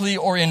exactly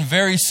or in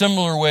very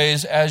similar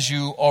ways as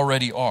you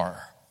already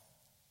are.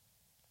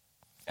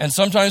 And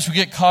sometimes we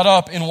get caught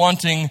up in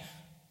wanting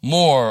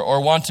more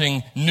or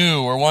wanting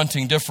new or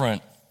wanting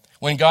different,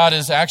 when God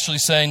is actually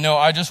saying, no,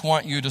 I just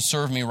want you to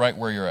serve me right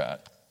where you're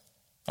at.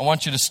 I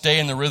want you to stay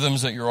in the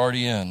rhythms that you're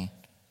already in.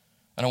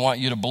 And I want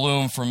you to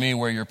bloom for me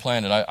where you're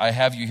planted. I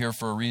have you here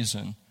for a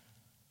reason.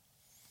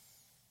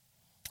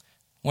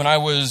 When I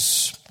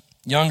was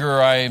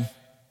younger, I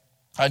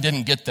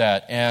didn't get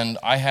that. And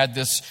I had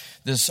this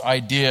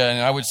idea,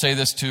 and I would say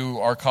this to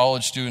our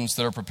college students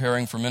that are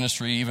preparing for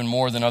ministry even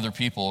more than other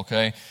people,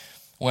 okay?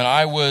 When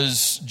I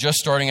was just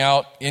starting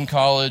out in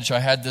college, I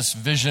had this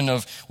vision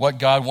of what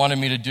God wanted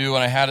me to do,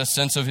 and I had a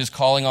sense of His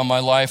calling on my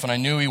life, and I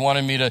knew He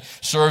wanted me to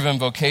serve Him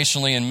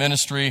vocationally in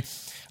ministry.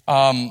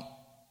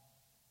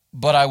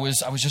 But I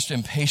was just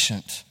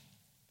impatient.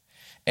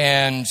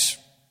 And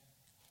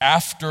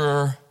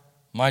after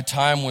my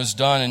time was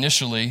done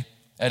initially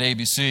at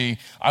ABC,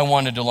 I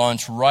wanted to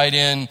launch right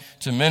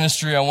into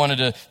ministry. I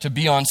wanted to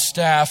be on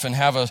staff and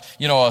have a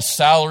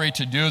salary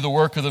to do the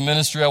work of the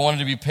ministry. I wanted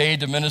to be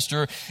paid to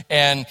minister,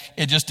 and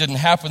it just didn't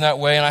happen that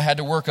way. And I had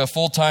to work a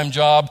full-time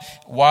job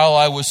while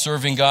I was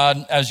serving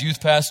God as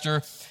youth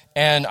pastor.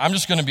 And I'm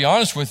just going to be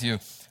honest with you.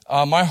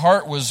 My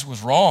heart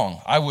was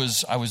wrong. I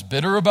was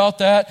bitter about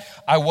that.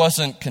 I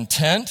wasn't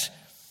content.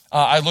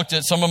 I looked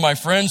at some of my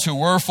friends who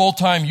were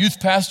full-time youth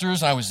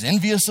pastors, and I was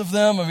envious of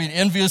them.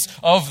 Envious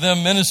of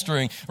them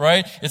ministering,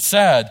 right? It's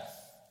sad.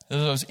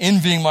 I was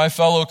envying my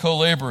fellow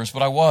co-laborers,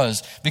 but I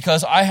was,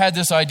 because I had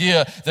this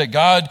idea that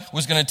God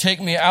was going to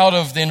take me out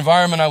of the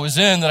environment I was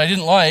in that I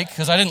didn't like,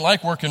 because I didn't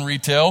like working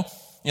retail,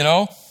 and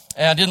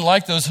I didn't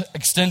like those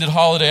extended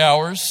holiday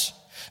hours.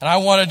 And I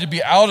wanted to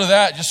be out of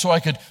that just so I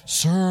could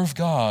serve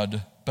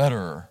God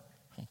better,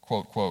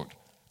 quote, quote.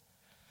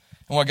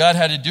 And what God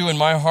had to do in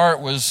my heart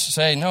was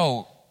say,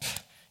 no,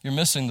 you're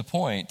missing the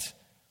point.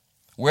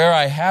 Where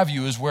I have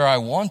you is where I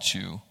want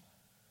you.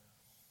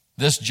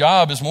 This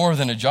job is more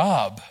than a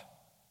job.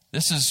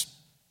 This is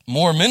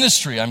more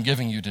ministry I'm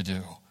giving you to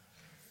do.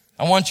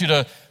 I want you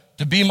to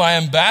be my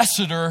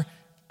ambassador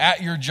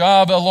at your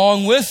job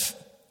along with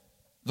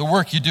the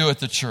work you do at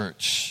the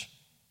church.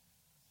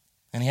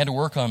 And He had to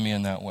work on me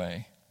in that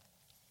way.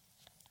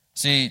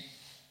 See,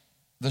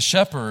 the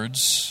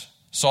shepherds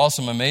saw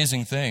some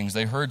amazing things.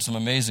 They heard some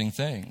amazing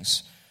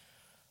things.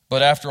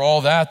 But after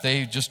all that,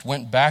 they just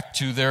went back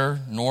to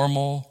their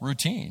normal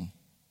routine.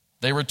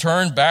 They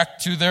returned back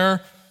to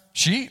their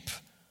sheep,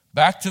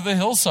 back to the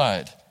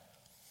hillside.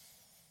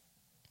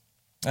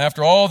 And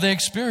after all they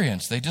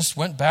experienced, they just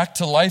went back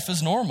to life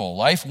as normal.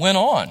 Life went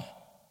on.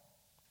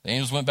 The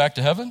angels went back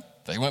to heaven.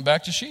 They went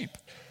back to sheep.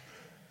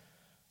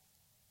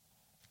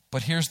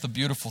 But here's the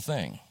beautiful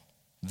thing.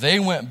 They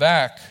went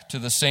back to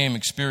the same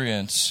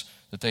experience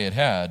that they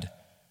had,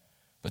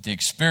 but the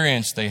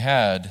experience they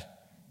had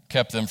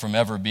kept them from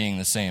ever being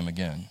the same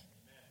again.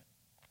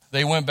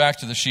 They went back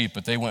to the sheep,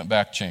 but they went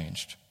back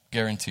changed.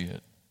 Guarantee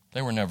it.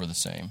 They were never the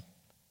same.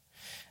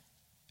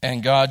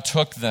 And God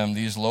took them,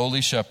 these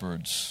lowly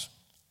shepherds,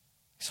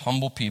 these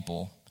humble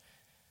people,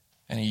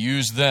 and He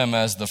used them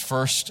as the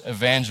first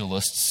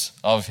evangelists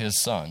of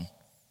His Son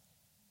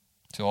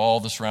to all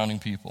the surrounding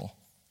people.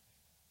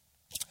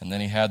 And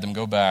then He had them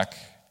go back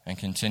and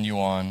continue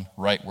on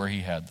right where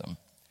He had them.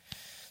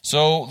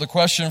 So the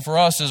question for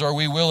us is, are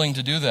we willing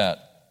to do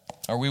that?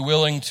 Are we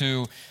willing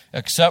to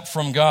accept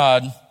from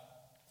God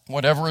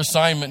whatever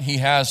assignment He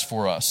has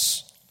for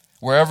us,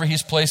 wherever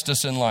He's placed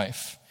us in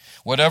life,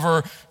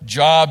 whatever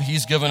job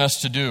He's given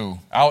us to do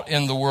out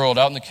in the world,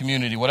 out in the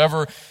community,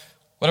 whatever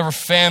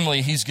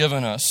family He's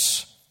given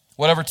us,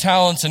 whatever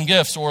talents and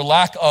gifts or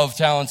lack of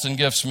talents and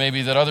gifts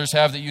maybe that others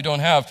have that you don't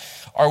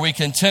have? Are we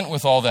content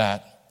with all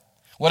that?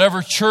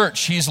 whatever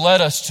church he's led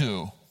us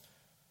to.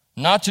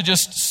 Not to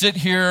just sit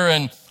here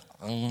and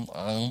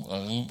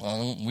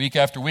week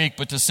after week,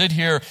 but to sit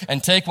here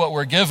and take what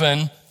we're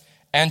given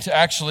and to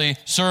actually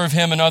serve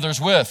him and others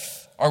with.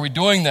 Are we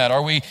doing that?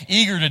 Are we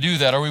eager to do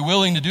that? Are we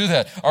willing to do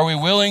that? Are we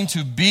willing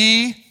to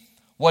be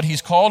what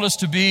he's called us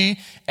to be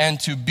and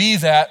to be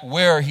that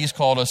where he's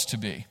called us to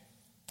be?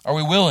 Are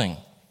we willing?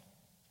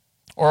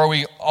 Or are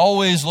we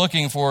always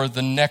looking for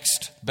the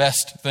next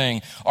best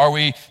thing? Are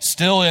we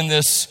still in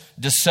this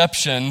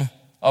deception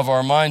of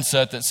our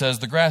mindset that says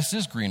the grass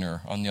is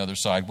greener on the other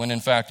side, when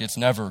in fact it's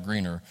never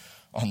greener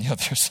on the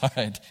other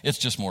side? It's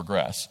just more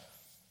grass.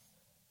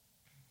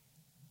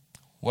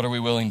 What are we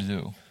willing to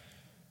do?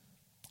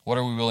 What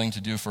are we willing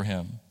to do for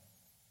him?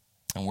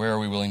 And where are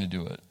we willing to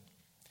do it?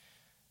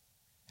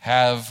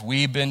 Have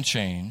we been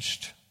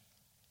changed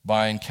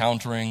by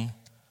encountering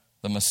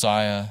the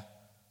Messiah,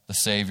 the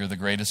Savior, the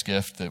greatest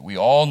gift that we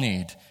all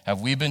need?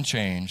 Have we been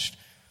changed?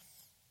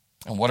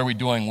 And what are we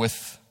doing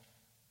with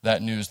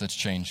that news that's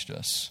changed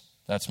us?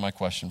 That's my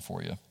question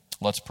for you.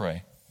 Let's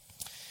pray.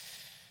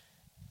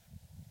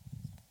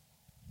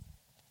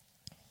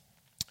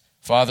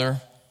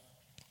 Father,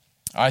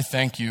 I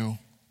thank you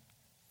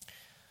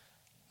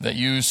that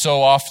you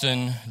so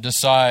often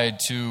decide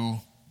to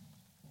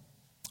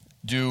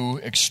do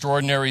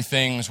extraordinary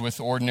things with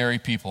ordinary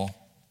people.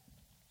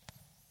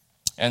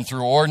 And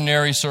through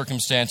ordinary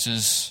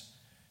circumstances,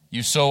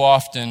 you so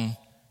often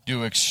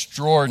do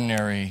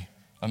extraordinary,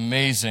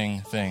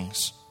 amazing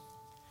things.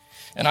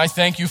 And I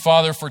thank you,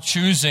 Father, for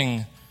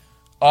choosing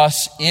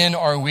us in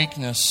our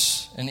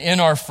weakness and in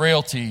our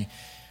frailty,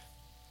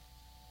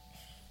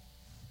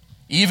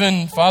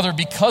 even, Father,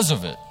 because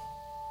of it,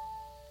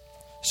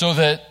 so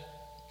that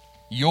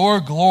your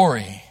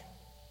glory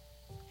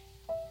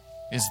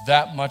is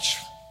that much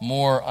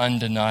more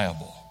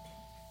undeniable.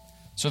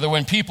 So that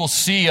when people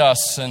see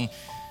us and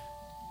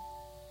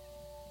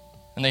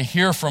they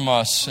hear from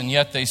us, and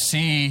yet they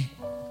see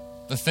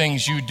the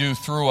things you do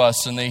through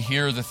us, and they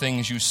hear the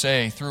things you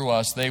say through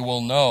us, they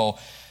will know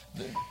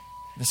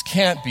this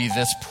can't be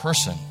this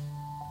person.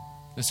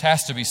 This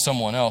has to be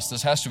someone else.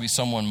 This has to be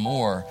someone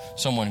more,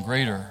 someone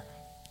greater.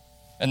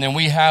 And then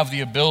we have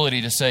the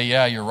ability to say,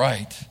 yeah, you're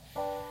right.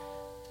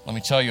 Let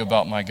me tell you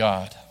about my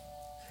God.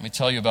 Let me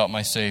tell you about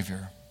my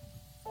Savior.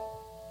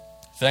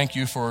 Thank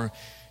you for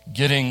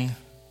getting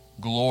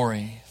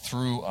glory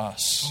through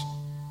us.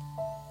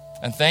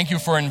 And thank you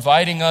for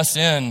inviting us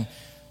in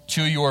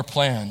to your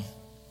plan,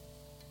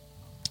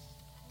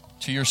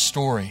 to your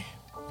story,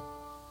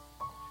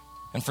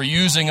 and for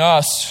using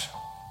us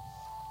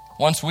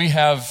once we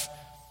have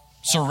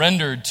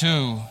surrendered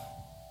to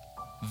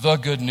the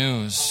good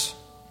news,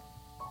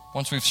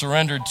 once we've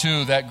surrendered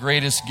to that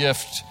greatest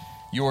gift,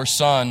 your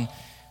Son,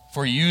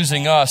 for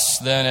using us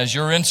then as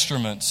your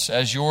instruments,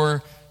 as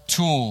your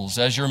tools,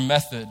 as your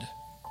method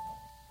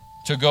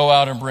to go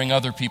out and bring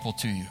other people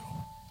to you.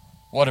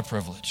 What a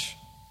privilege.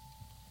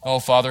 Oh,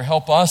 Father,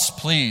 help us,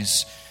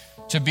 please,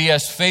 to be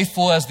as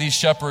faithful as these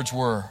shepherds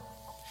were.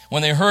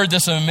 When they heard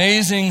this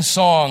amazing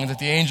song that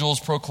the angels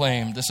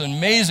proclaimed, this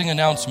amazing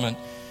announcement,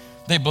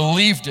 they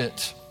believed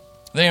it,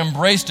 they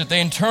embraced it,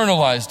 they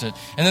internalized it,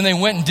 and then they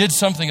went and did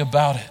something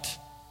about it.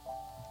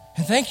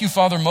 And thank you,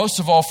 Father, most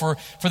of all, for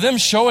them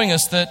showing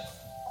us that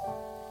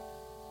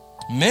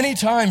many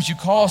times you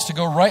call us to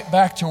go right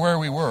back to where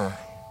we were,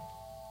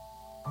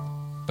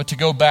 but to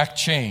go back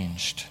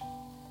changed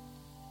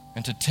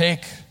and to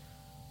take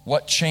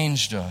what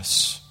changed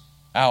us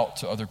out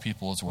to other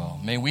people as well.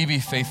 May we be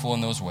faithful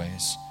in those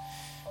ways.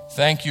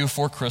 Thank you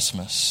for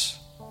Christmas.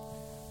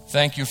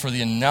 Thank you for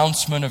the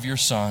announcement of your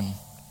Son.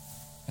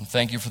 And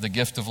thank you for the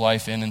gift of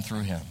life in and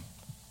through him.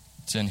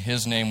 It's in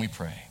his name we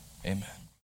pray. Amen.